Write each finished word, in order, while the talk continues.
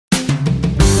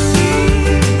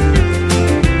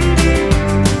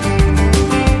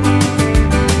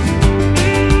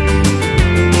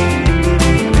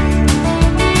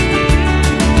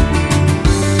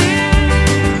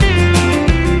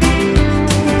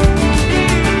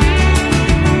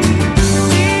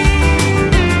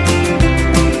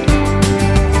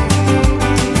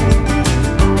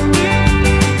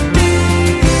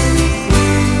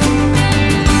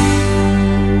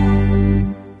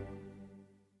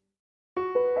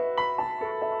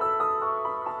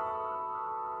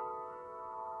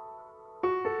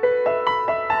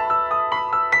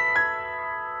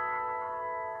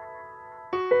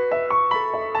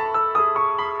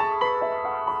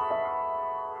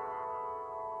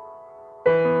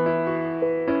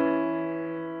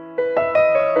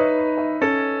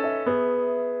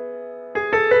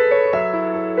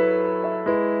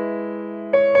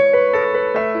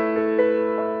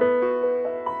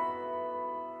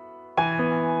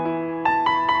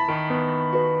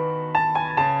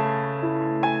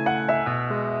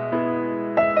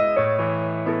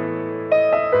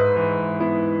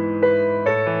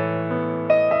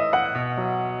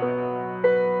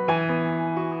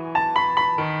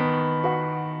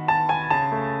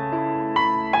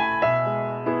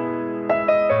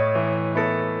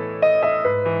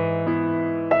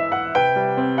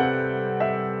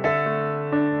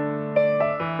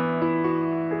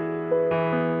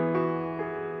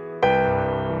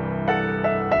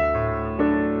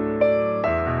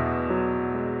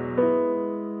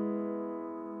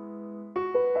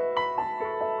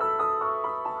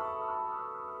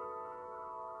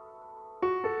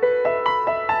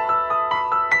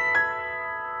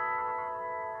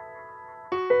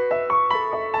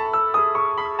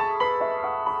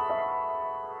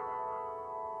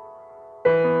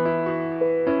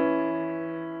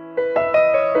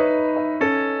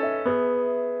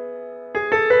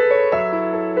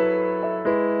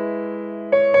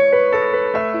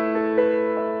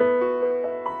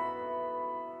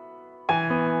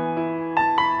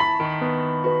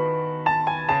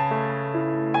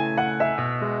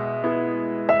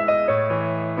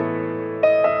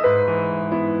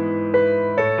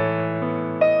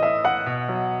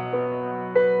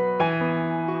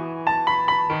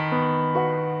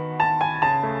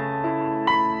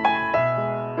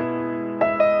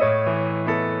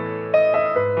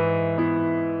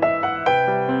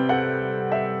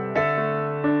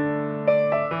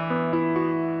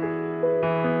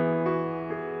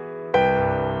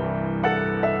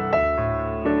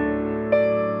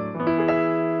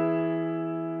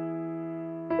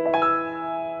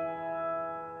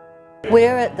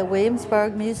We're at the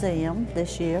Williamsburg Museum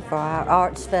this year for our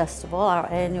arts festival, our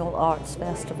annual arts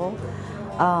festival.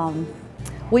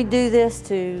 We do this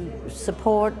to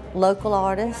support local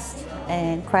artists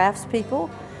and craftspeople,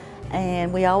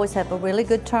 and we always have a really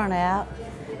good turnout.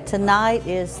 Tonight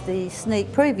is the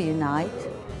sneak preview night,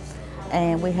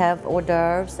 and we have hors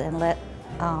d'oeuvres and let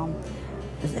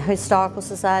Historical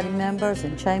Society members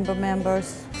and chamber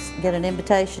members get an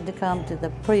invitation to come to the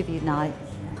preview night.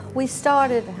 We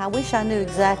started, I wish I knew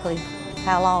exactly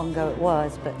how long ago it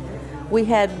was, but we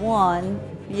had one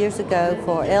years ago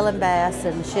for Ellen Bass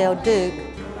and Michelle Duke,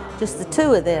 just the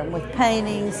two of them with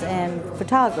paintings and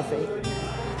photography.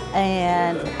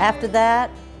 And after that,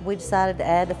 we decided to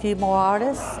add a few more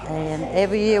artists, and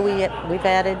every year we've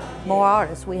added more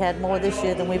artists. We had more this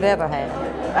year than we've ever had.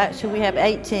 Actually, we have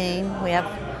 18. We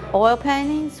have oil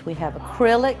paintings, we have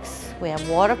acrylics, we have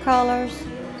watercolors,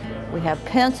 we have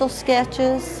pencil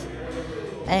sketches,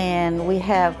 and we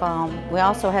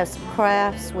also have some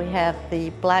crafts. We have the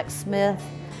blacksmith,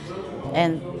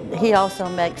 and he also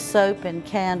makes soap and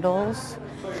candles.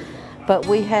 But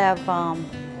we have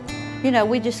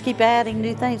we just keep adding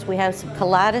new things. We have some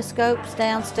kaleidoscopes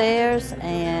downstairs,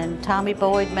 and Tommy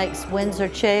Boyd makes Windsor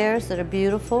chairs that are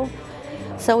beautiful.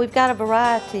 So we've got a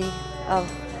variety of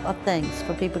things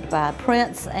for people to buy,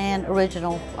 prints and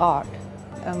original art.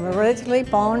 I'm originally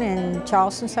born in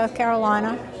Charleston, South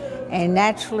Carolina, and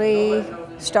naturally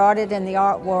started in the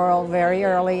art world very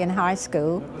early in high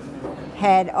school.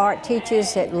 Had art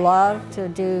teachers that loved to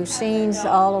do scenes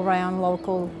all around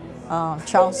local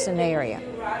Charleston area.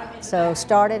 So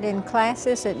started in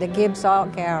classes at the Gibbs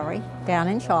Art Gallery down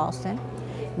in Charleston,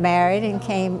 married and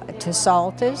came to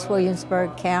Salters,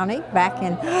 Williamsburg County, back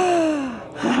in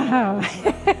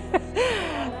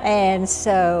and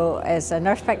so as a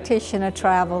nurse practitioner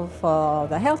traveled for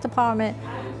the health department,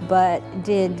 but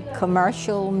did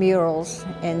commercial murals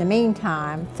in the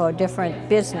meantime for different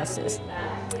businesses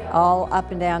all up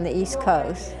and down the East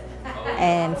Coast.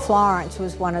 And Florence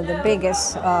was one of the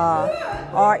biggest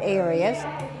art areas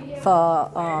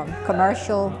for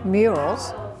commercial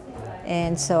murals,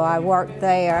 and so I worked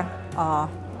there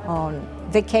on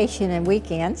vacation and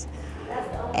weekends.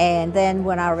 And then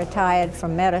when I retired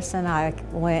from medicine, I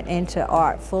went into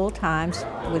art full-time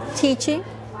with teaching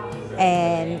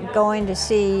and going to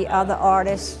see other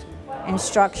artists'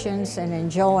 instructions and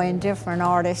enjoying different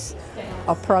artists'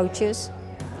 approaches.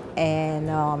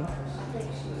 And I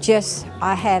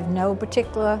have no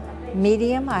particular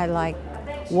medium. I like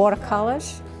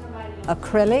watercolors,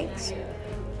 acrylics,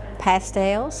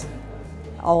 pastels,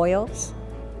 oils,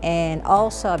 and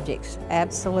all subjects,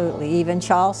 absolutely, even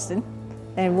Charleston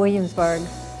and Williamsburg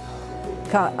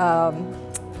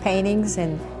paintings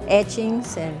and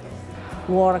etchings and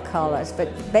watercolors.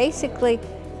 But basically,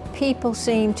 people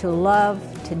seem to love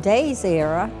today's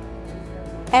era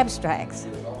abstracts.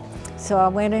 So I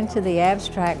went into the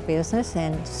abstract business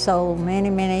and sold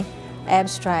many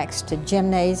abstracts to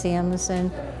gymnasiums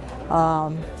and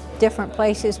different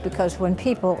places, because when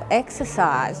people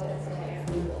exercise,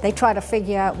 they try to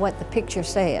figure out what the picture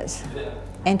says.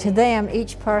 And to them,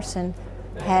 each person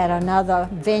had another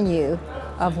venue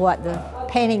of what the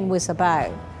painting was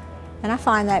about. And I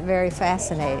find that very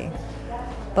fascinating.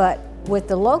 But with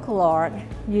the local art,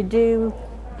 you do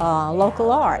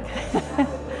local art.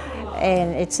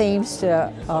 And it seems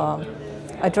to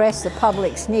address the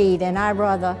public's need, and I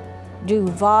rather do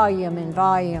volume and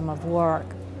volume of work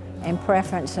in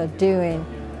preference of doing,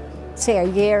 say, a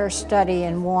year's study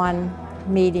in one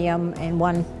medium and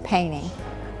one painting.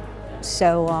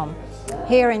 So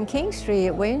here in Kingstree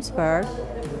at Williamsburg,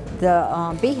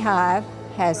 the Beehive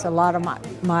has a lot of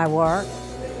my work,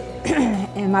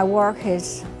 and my work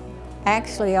is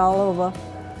actually all over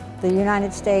the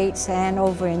United States and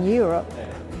over in Europe.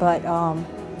 But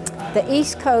the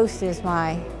East Coast is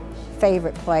my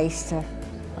favorite place to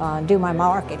do my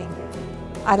marketing.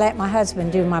 I let my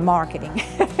husband do my marketing.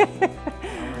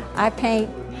 I paint,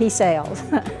 he sells.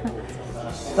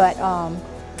 But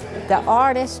the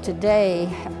artists today,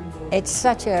 it's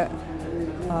such a,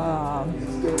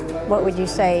 what would you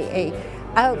say, a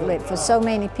outlet for so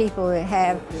many people that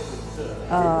have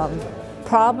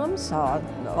problems, or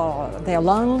they're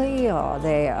lonely, or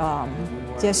they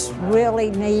just really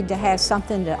need to have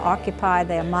something to occupy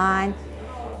their mind.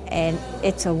 And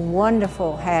it's a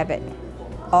wonderful habit,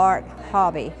 art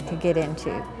hobby, to get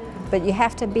into. But you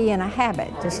have to be in a habit,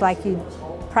 just like you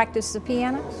practice the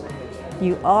piano.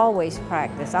 You always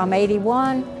practice. I'm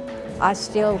 81. I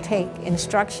still take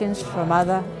instructions from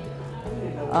other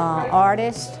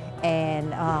artists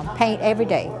and paint every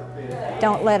day.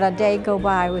 Don't let a day go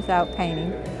by without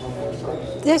painting.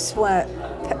 This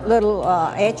little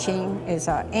etching is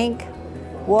ink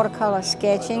watercolor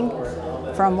sketching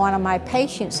from one of my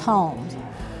patients' homes.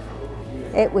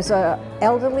 It was an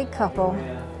elderly couple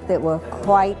that were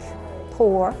quite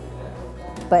poor,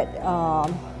 but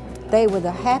they were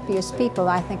the happiest people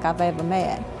I think I've ever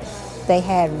met. They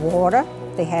had water,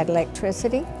 they had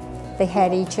electricity, they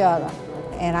had each other.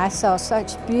 And I saw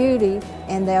such beauty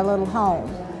in their little home.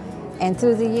 And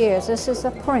through the years, this is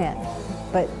a print,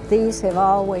 but these have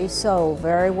always sold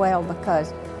very well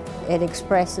because it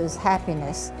expresses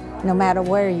happiness no matter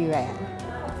where you're at.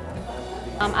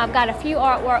 I've got a few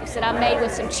artworks that I made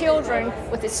with some children,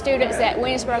 with the students at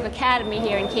Williamsburg Academy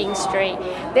here in Kingstree.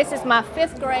 This is my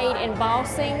 5th grade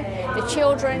embossing. The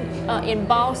children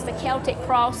embossed the Celtic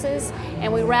crosses,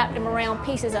 and we wrapped them around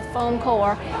pieces of foam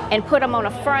core and put them on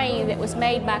a frame that was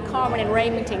made by Carmen and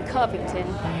Raymond Covington,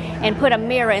 and put a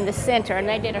mirror in the center, and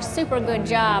they did a super good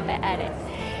job at it.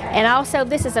 And also,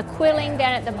 this is a quilling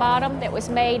down at the bottom that was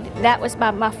made, that was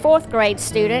by my 4th grade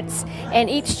students, and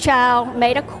each child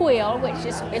made a quill, which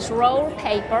is rolled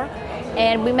paper,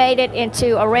 and we made it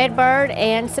into a red bird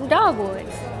and some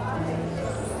dogwoods.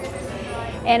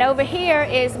 And over here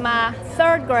is my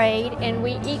 3rd grade, and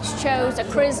we each chose a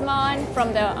chrismon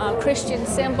from the Christian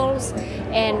symbols,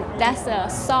 and that's a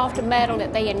soft metal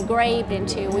that they engraved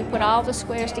into. We put all the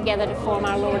squares together to form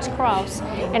our Lord's cross,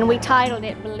 and we titled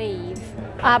it Believe.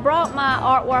 I brought my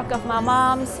artwork of my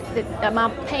mom's, my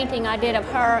painting I did of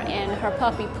her and her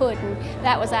puppy Puddin'.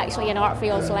 That was actually in Art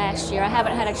Fields last year. I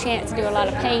haven't had a chance to do a lot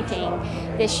of painting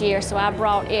this year, so I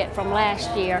brought it from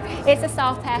last year. It's a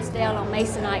soft pastel on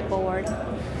masonite board.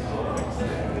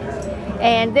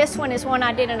 And this one is one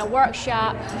I did in a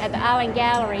workshop at the Island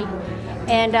Gallery.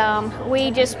 And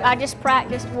I just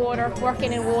practiced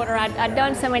working in water. I'd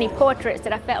done so many portraits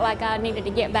that I felt like I needed to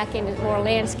get back into more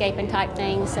landscaping type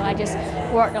things, so I just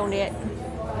worked on it.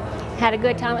 Had a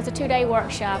good time. It was a 2-day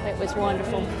workshop. It was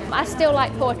wonderful. I still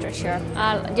like portraiture.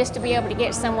 Just to be able to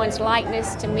get someone's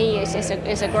likeness, to me, is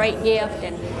a great gift.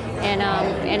 And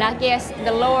I guess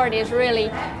the Lord is really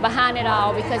behind it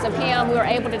all. Because of Him, we're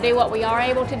able to do what we are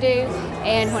able to do.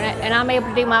 And I'm able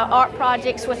to do my art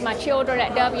projects with my children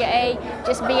at WA.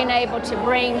 Just being able to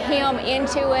bring Him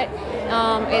into it,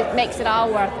 it makes it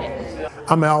all worth it.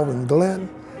 I'm Alvin Glenn.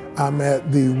 I'm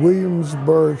at the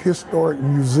Williamsburg Historic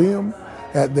Museum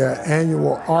at their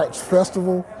annual Arts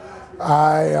Festival.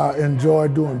 I enjoy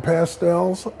doing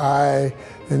pastels. I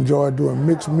enjoy doing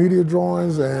mixed media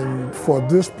drawings, and for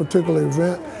this particular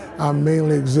event, I'm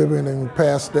mainly exhibiting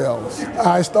pastels.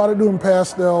 I started doing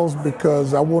pastels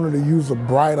because I wanted to use a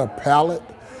brighter palette.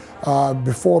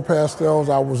 Before pastels,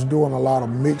 I was doing a lot of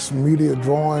mixed media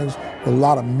drawings with a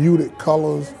lot of muted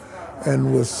colors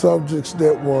and with subjects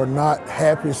that were not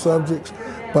happy subjects.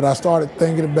 But I started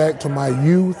thinking back to my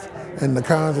youth and the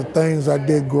kinds of things I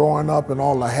did growing up and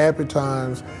all the happy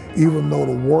times. Even though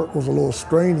the work was a little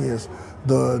strenuous,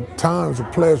 the times were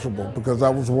pleasurable because I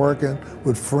was working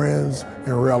with friends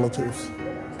and relatives.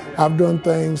 I've done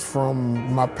things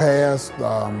from my past,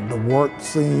 the work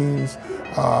scenes,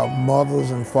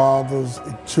 mothers and fathers,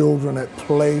 children at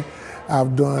play.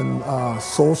 I've done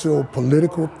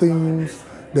social-political themes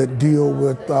that deal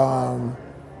with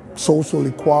social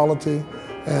equality.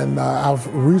 And I've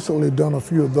recently done a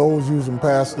few of those using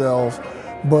pastels.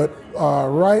 But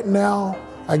right now,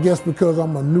 I guess because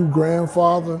I'm a new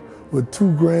grandfather with 2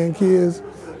 grandkids,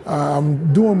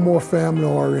 I'm doing more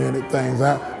family-oriented things.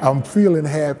 I'm feeling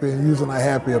happy and using a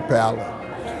happier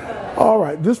palette. All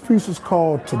right, this piece is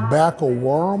called Tobacco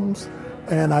Worms.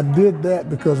 And I did that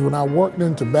because when I worked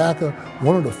in tobacco,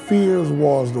 one of the fears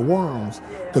was the worms.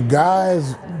 The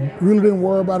guys really didn't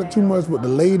worry about it too much, but the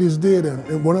ladies did.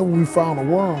 And whenever we found a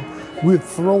worm, we'd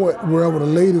throw it wherever the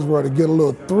ladies were to get a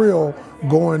little thrill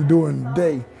going during the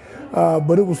day.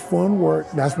 But it was fun work.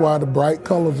 That's why the bright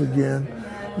colors again.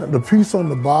 The piece on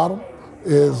the bottom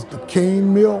is the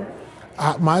cane mill.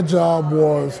 My job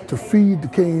was to feed the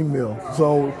cane mill.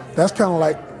 So that's kind of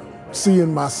like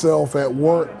seeing myself at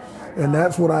work. And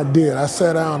that's what I did. I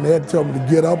sat down, they had to tell me to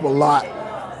get up a lot,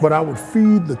 but I would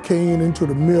feed the cane into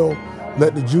the mill,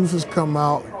 let the juices come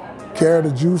out, carry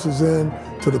the juices in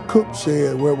to the cook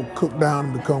shed where it would cook down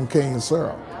and become cane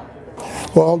syrup.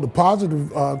 Well, the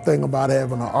positive thing about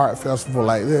having an art festival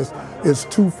like this is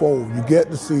twofold. You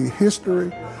get to see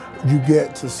history, you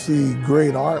get to see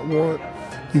great artwork,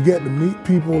 you get to meet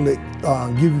people that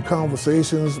give you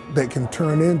conversations that can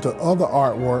turn into other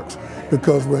artworks,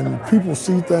 because when people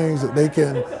see things that they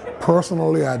can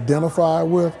personally identify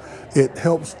with, it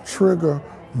helps trigger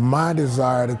my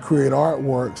desire to create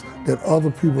artworks that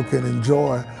other people can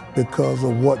enjoy because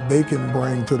of what they can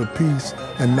bring to the piece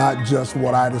and not just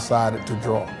what I decided to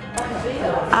draw.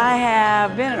 I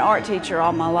have been an art teacher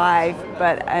all my life,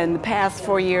 but in the past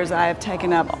 4 years I have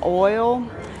taken up oil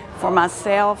for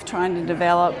myself, trying to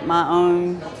develop my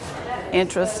own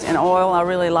interest in oil. I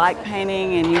really like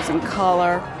painting and using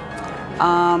color.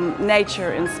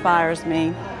 Nature inspires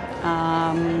me.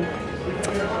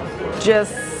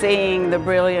 Just seeing the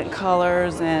brilliant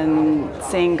colors and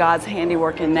seeing God's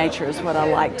handiwork in nature is what I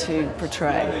like to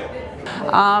portray.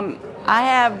 I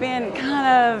have been kind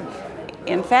of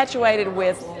infatuated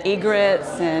with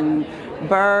egrets and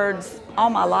birds all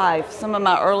my life. Some of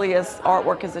my earliest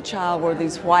artwork as a child were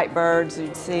these white birds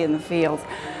you'd see in the fields,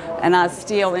 and I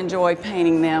still enjoy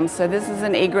painting them. So this is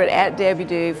an egret at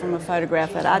debut from a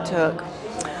photograph that I took.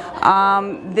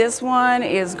 This one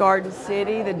is Garden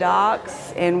City, the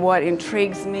docks, and what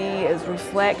intrigues me is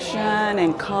reflection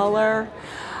and color.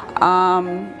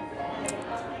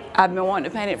 I've been wanting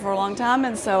to paint it for a long time,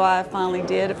 and so I finally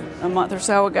did a month or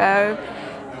so ago,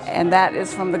 and that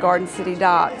is from the Garden City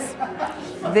docks.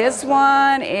 This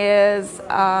one is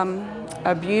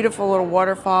a beautiful little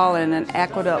waterfall and an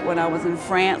aqueduct when I was in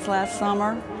France last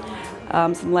summer.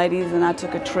 Some ladies and I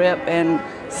took a trip and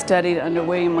studied under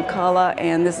William McCullough,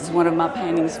 and this is one of my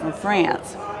paintings from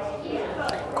France.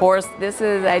 Of course, this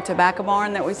is a tobacco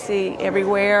barn that we see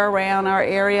everywhere around our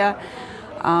area.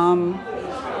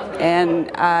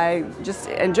 And I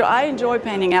enjoy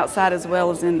painting outside as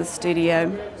well as in the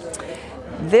studio.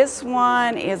 This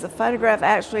one is a photograph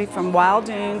actually from Wild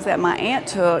Dunes that my aunt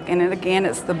took, and again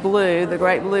it's the blue, the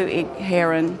great blue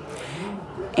heron.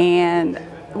 And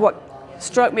what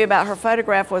struck me about her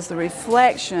photograph was the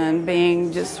reflection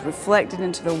being just reflected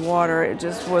into the water. It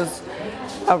just was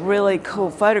a really cool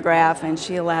photograph, and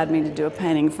she allowed me to do a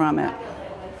painting from it.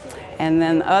 And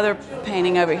then the other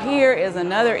painting over here is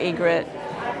another egret.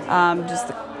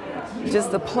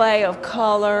 Just the play of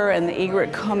color and the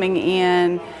egret coming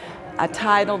in. I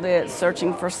titled it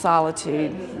Searching for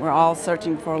Solitude. We're all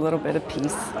searching for a little bit of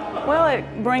peace. Well,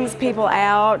 it brings people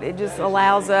out. It just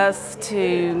allows us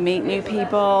to meet new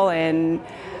people and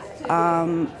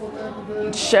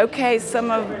showcase some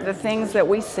of the things that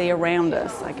we see around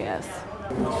us, I guess.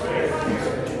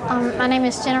 My name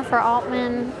is Jennifer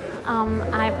Altman.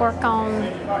 I work on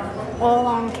oil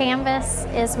on canvas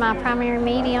is my primary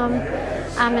medium.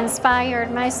 I'm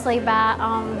inspired mostly by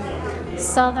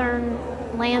southern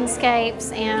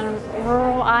landscapes and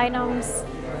rural items.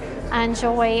 I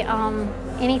enjoy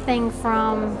anything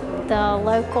from the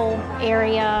local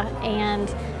area, and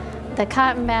the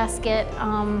cotton basket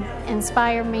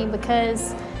inspired me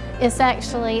because it's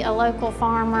actually a local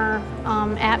farmer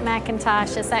at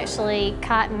McIntosh. It's actually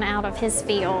cotton out of his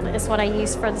field. It's what I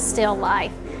use for the still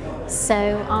life.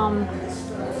 So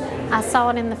I saw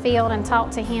it in the field and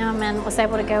talked to him and was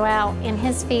able to go out in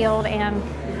his field and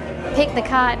pick the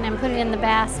cotton and put it in the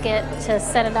basket to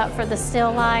set it up for the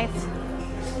still life.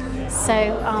 So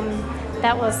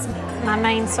that was my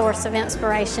main source of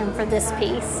inspiration for this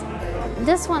piece.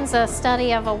 This one's a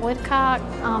study of a woodcock.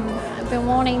 I've been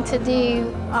wanting to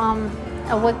do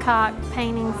a woodcock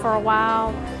painting for a while,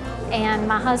 and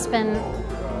my husband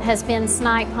has been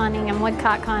snipe hunting and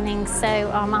woodcock hunting, so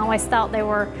I always thought they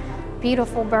were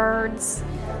beautiful birds.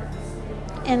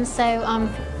 And so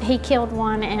he killed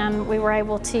one, and we were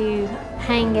able to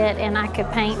hang it, and I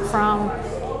could paint from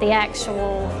the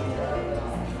actual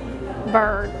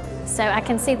bird. So I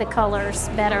can see the colors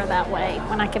better that way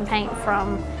when I can paint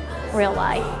from real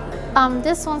life.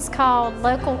 This one's called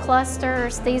Local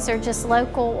Clusters. These are just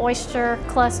local oyster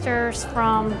clusters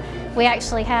from, we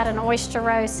actually had an oyster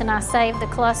roast and I saved the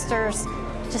clusters.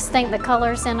 Just think the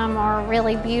colors in them are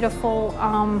really beautiful.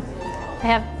 They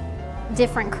have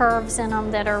different curves in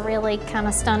them that are really kind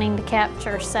of stunning to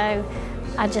capture, so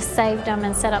I just saved them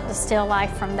and set up the still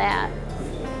life from that.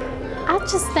 I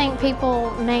just think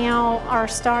people now are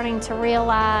starting to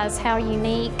realize how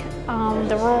unique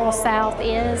the rural South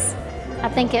is. I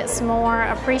think it's more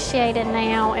appreciated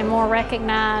now and more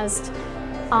recognized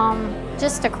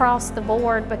just across the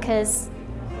board, because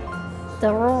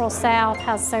the rural South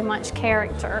has so much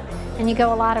character. And you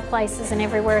go a lot of places and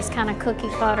everywhere is kind of cookie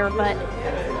cutter, but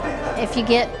if you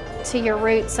get to your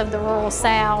roots of the rural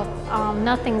South,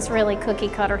 nothing's really cookie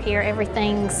cutter here.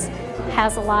 Everything's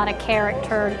has a lot of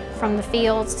character, from the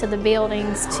fields to the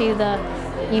buildings to the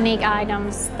unique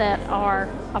items that are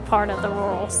a part of the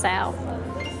rural South.